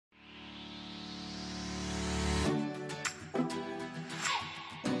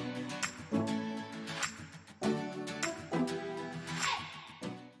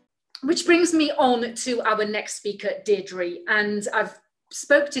Which brings me on to our next speaker, Deirdre. And I've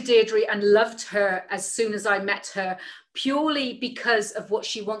spoke to Deirdre and loved her as soon as I met her, purely because of what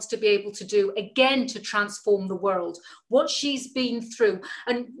she wants to be able to do, again, to transform the world, what she's been through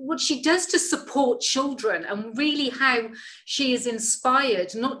and what she does to support children, and really how she is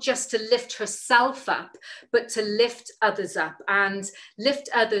inspired, not just to lift herself up, but to lift others up, and lift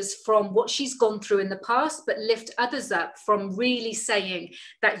others from what she's gone through in the past, but lift others up from really saying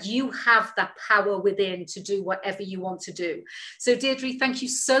that you have that power within to do whatever you want to do. So Deirdre, thank you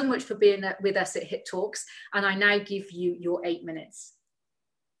so much for being with us at Hit Talks, and I now give you your 8 minutes.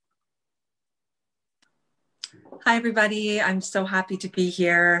 Hi, everybody. I'm so happy to be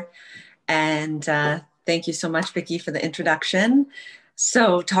here. And thank you so much, Vikki, for the introduction.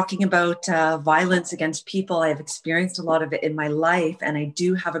 So talking about violence against people, I've experienced a lot of it in my life, and I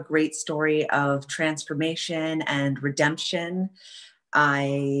do have a great story of transformation and redemption.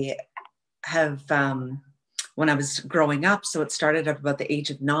 I have, when I was growing up, so it started at about the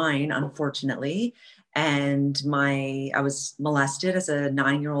age of 9, unfortunately, and I was molested as a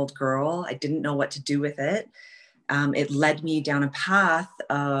 9-year-old girl. I didn't know what to do with it. It led me down a path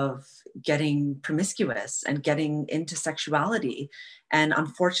of getting promiscuous and getting into sexuality. And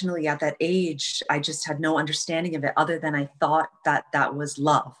unfortunately, at that age, I just had no understanding of it, other than I thought that that was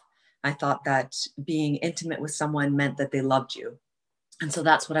love. I thought that being intimate with someone meant that they loved you. And so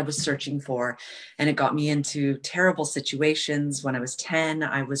that's what I was searching for. And it got me into terrible situations. When I was 10,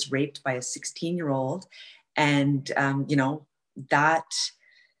 I was raped by a 16-year-old. And, you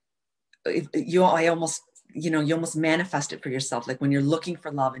almost manifest it for yourself. Like when you're looking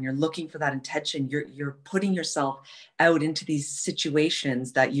for love and you're looking for that intention, you're putting yourself out into these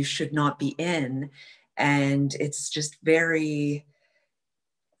situations that you should not be in. And it's just very,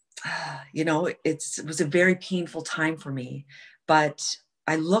 it was a very painful time for me. But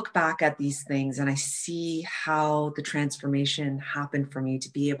I look back at these things and I see how the transformation happened for me to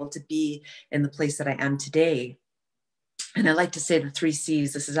be able to be in the place that I am today. And I like to say the 3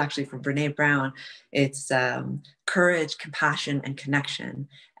 C's. This is actually from Brene Brown. It's courage, compassion, and connection.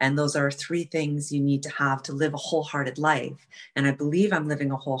 And those are 3 things you need to have to live a wholehearted life. And I believe I'm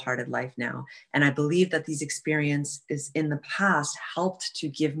living a wholehearted life now. And I believe that these experiences in the past helped to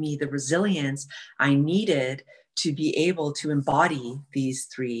give me the resilience I needed to be able to embody these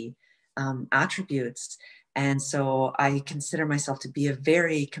 3 attributes. And so I consider myself to be a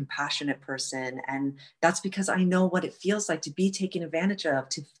very compassionate person. And that's because I know what it feels like to be taken advantage of,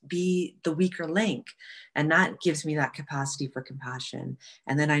 to be the weaker link. And that gives me that capacity for compassion.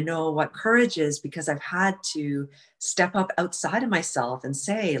 And then I know what courage is, because I've had to step up outside of myself and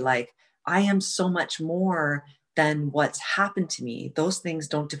say, like, I am so much more than what's happened to me. Those things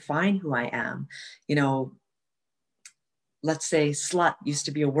don't define who I am. Let's say slut used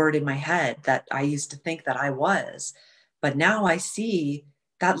to be a word in my head that I used to think that I was. But now I see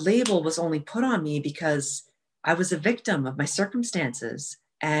that label was only put on me because I was a victim of my circumstances.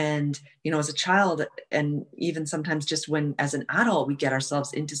 And, as a child, and even sometimes just when as an adult, we get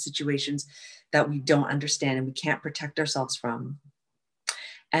ourselves into situations that we don't understand and we can't protect ourselves from.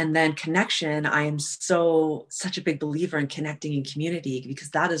 And then connection, I am such a big believer in connecting in community,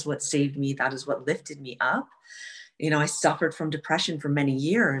 because that is what saved me. That is what lifted me up. I suffered from depression for many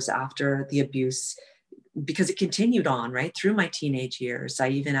years after the abuse, because it continued on right through my teenage years. I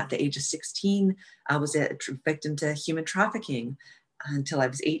even at the age of 16, I was a victim to human trafficking until I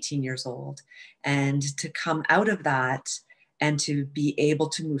was 18 years old. And to come out of that and to be able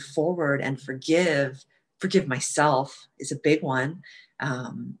to move forward and forgive myself is a big one.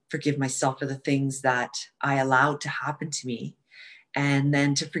 Forgive myself for the things that I allowed to happen to me. And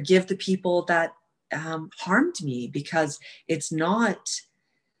then to forgive the people that harmed me, because it's not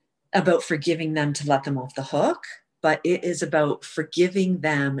about forgiving them to let them off the hook, but it is about forgiving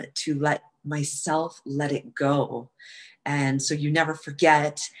them to let myself let it go. And so you never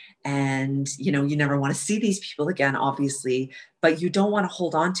forget, and you never want to see these people again, obviously, but you don't want to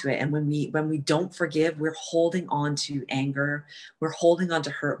hold on to it. And when we don't forgive, we're holding on to anger, we're holding on to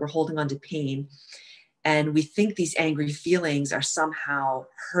hurt, we're holding on to pain. And we think these angry feelings are somehow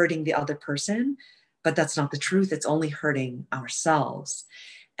hurting the other person, but that's not the truth. It's only hurting ourselves.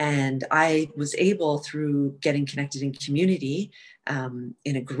 And I was able, through getting connected in community, in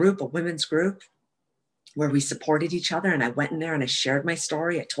a group, a women's group, where we supported each other. And I went in there and I shared my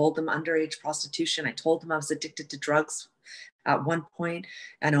story. I told them underage prostitution. I told them I was addicted to drugs at one point.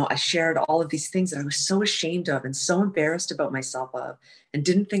 I shared all of these things that I was so ashamed of and so embarrassed about myself of, and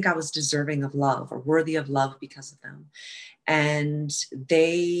didn't think I was deserving of love or worthy of love because of them. And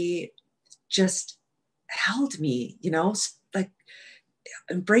they just held me, like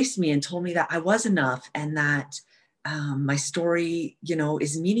embraced me and told me that I was enough, and that my story,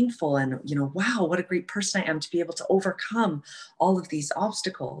 is meaningful, and, wow, what a great person I am to be able to overcome all of these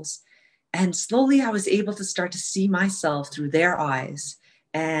obstacles. And slowly I was able to start to see myself through their eyes.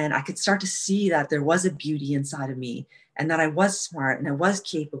 And I could start to see that there was a beauty inside of me, and that I was smart, and I was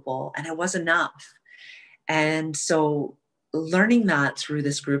capable, and I was enough. And so, learning that through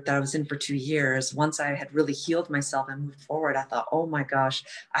this group that I was in for 2 years, once I had really healed myself and moved forward, I thought, oh my gosh,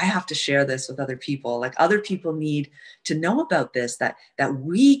 I have to share this with other people. Like, other people need to know about this, that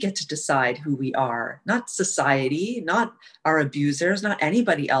we get to decide who we are, not society, not our abusers, not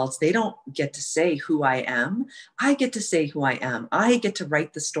anybody else. They don't get to say who I am. I get to say who I am. I get to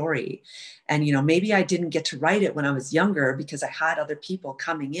write the story. And, maybe I didn't get to write it when I was younger because I had other people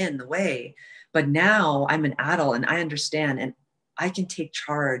coming in the way. But now I'm an adult and I understand, and I can take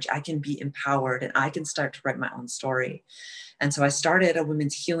charge. I can be empowered, and I can start to write my own story. And so I started a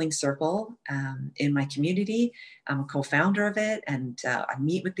women's healing circle in my community. I'm a co-founder of it, and I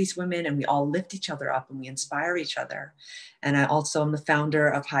meet with these women, and we all lift each other up and we inspire each other. And I also am the founder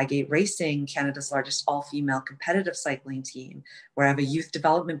of Highgate Racing, Canada's largest all-female competitive cycling team, where I have a youth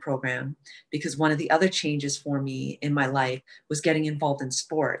development program, because one of the other changes for me in my life was getting involved in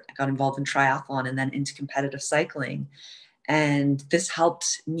sport. I got involved in triathlon and then into competitive cycling. And this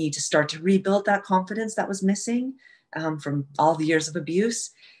helped me to start to rebuild that confidence that was missing from all the years of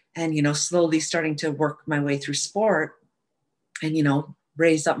abuse. And, slowly starting to work my way through sport and,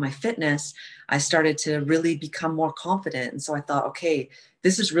 raise up my fitness, I started to really become more confident. And so I thought, okay,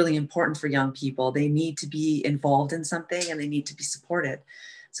 this is really important for young people. They need to be involved in something, and they need to be supported.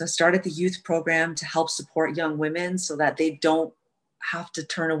 So I started the youth program to help support young women so that they don't have to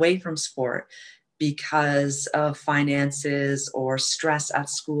turn away from sport because of finances or stress at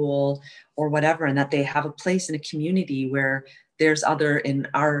school or whatever, and that they have a place in a community where there's other, in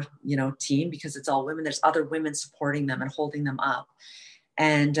our team, because it's all women, there's other women supporting them and holding them up.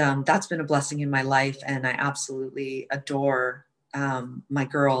 And that's been a blessing in my life, and I absolutely adore my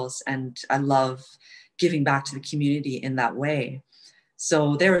girls, and I love giving back to the community in that way.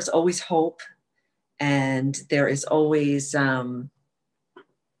 So there is always hope, and there is always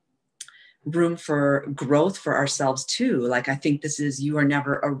room for growth for ourselves too. Like, I think you are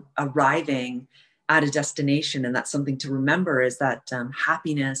never arriving at a destination. And that's something to remember, is that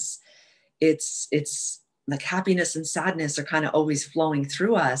happiness, it's like happiness and sadness are kind of always flowing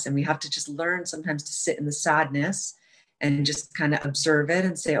through us. And we have to just learn sometimes to sit in the sadness and just kind of observe it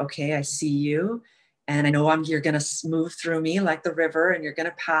and say, okay, I see you. And I know you're going to move through me like the river, and you're going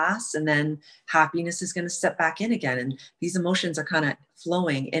to pass. And then happiness is going to step back in again. And these emotions are kind of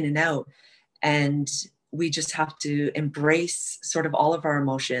flowing in and out. And we just have to embrace sort of all of our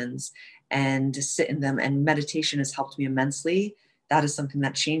emotions and sit in them. And meditation has helped me immensely. That is something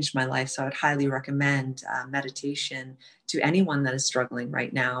that changed my life. So I would highly recommend meditation to anyone that is struggling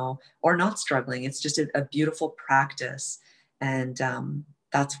right now or not struggling. It's just a beautiful practice. And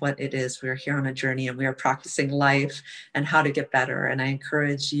that's what it is. We're here on a journey, and we are practicing life and how to get better. And I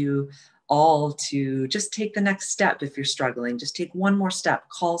encourage you all to just take the next step. If you're struggling, just take one more step,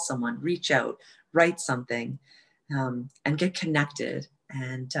 call someone, reach out, write something, and get connected,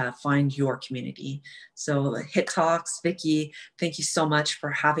 and find your community. So HIT Talks, Vikki, thank you so much for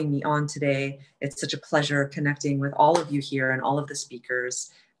having me on today. It's such a pleasure connecting with all of you here and all of the speakers.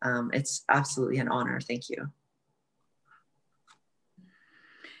 It's absolutely an honor. Thank you.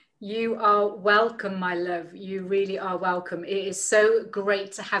 You are welcome, my love. You really are welcome. It is so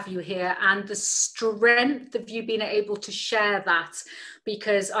great to have you here, and the strength of you being able to share that,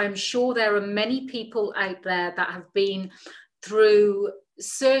 because I'm sure there are many people out there that have been through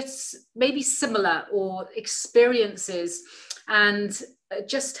maybe similar or experiences, and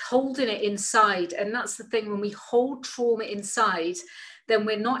just holding it inside. And that's the thing, when we hold trauma inside, then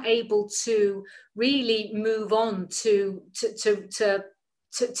we're not able to really move on to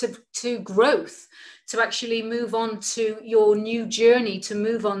growth, to actually move on to your new journey, to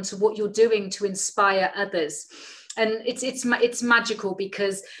move on to what you're doing to inspire others. And it's magical,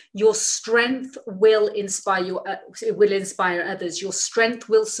 because your strength will inspire others. Your strength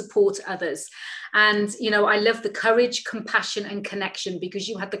will support others. And I love the courage, compassion, and connection, because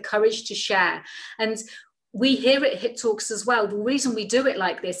you had the courage to share. And we here at HIT Talks as well, the reason we do it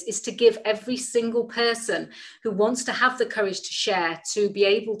like this is to give every single person who wants to have the courage to share, to be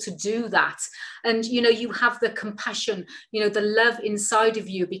able to do that. And, you have the compassion, the love inside of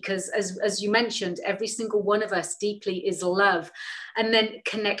you, because as you mentioned, every single one of us deeply is love. And then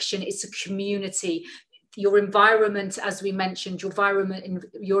connection, it's a community. your environment, as we mentioned,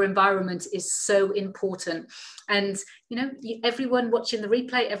 your environment is so important. And, you know, everyone watching the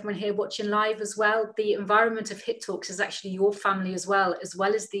replay, everyone here watching live as well, the environment of Hit Talks is actually your family as well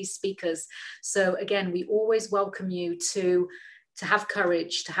as these speakers. So again, we always welcome you to have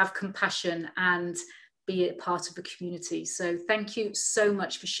courage, to have compassion, and be a part of the community. So thank you so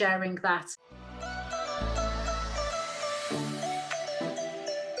much for sharing that.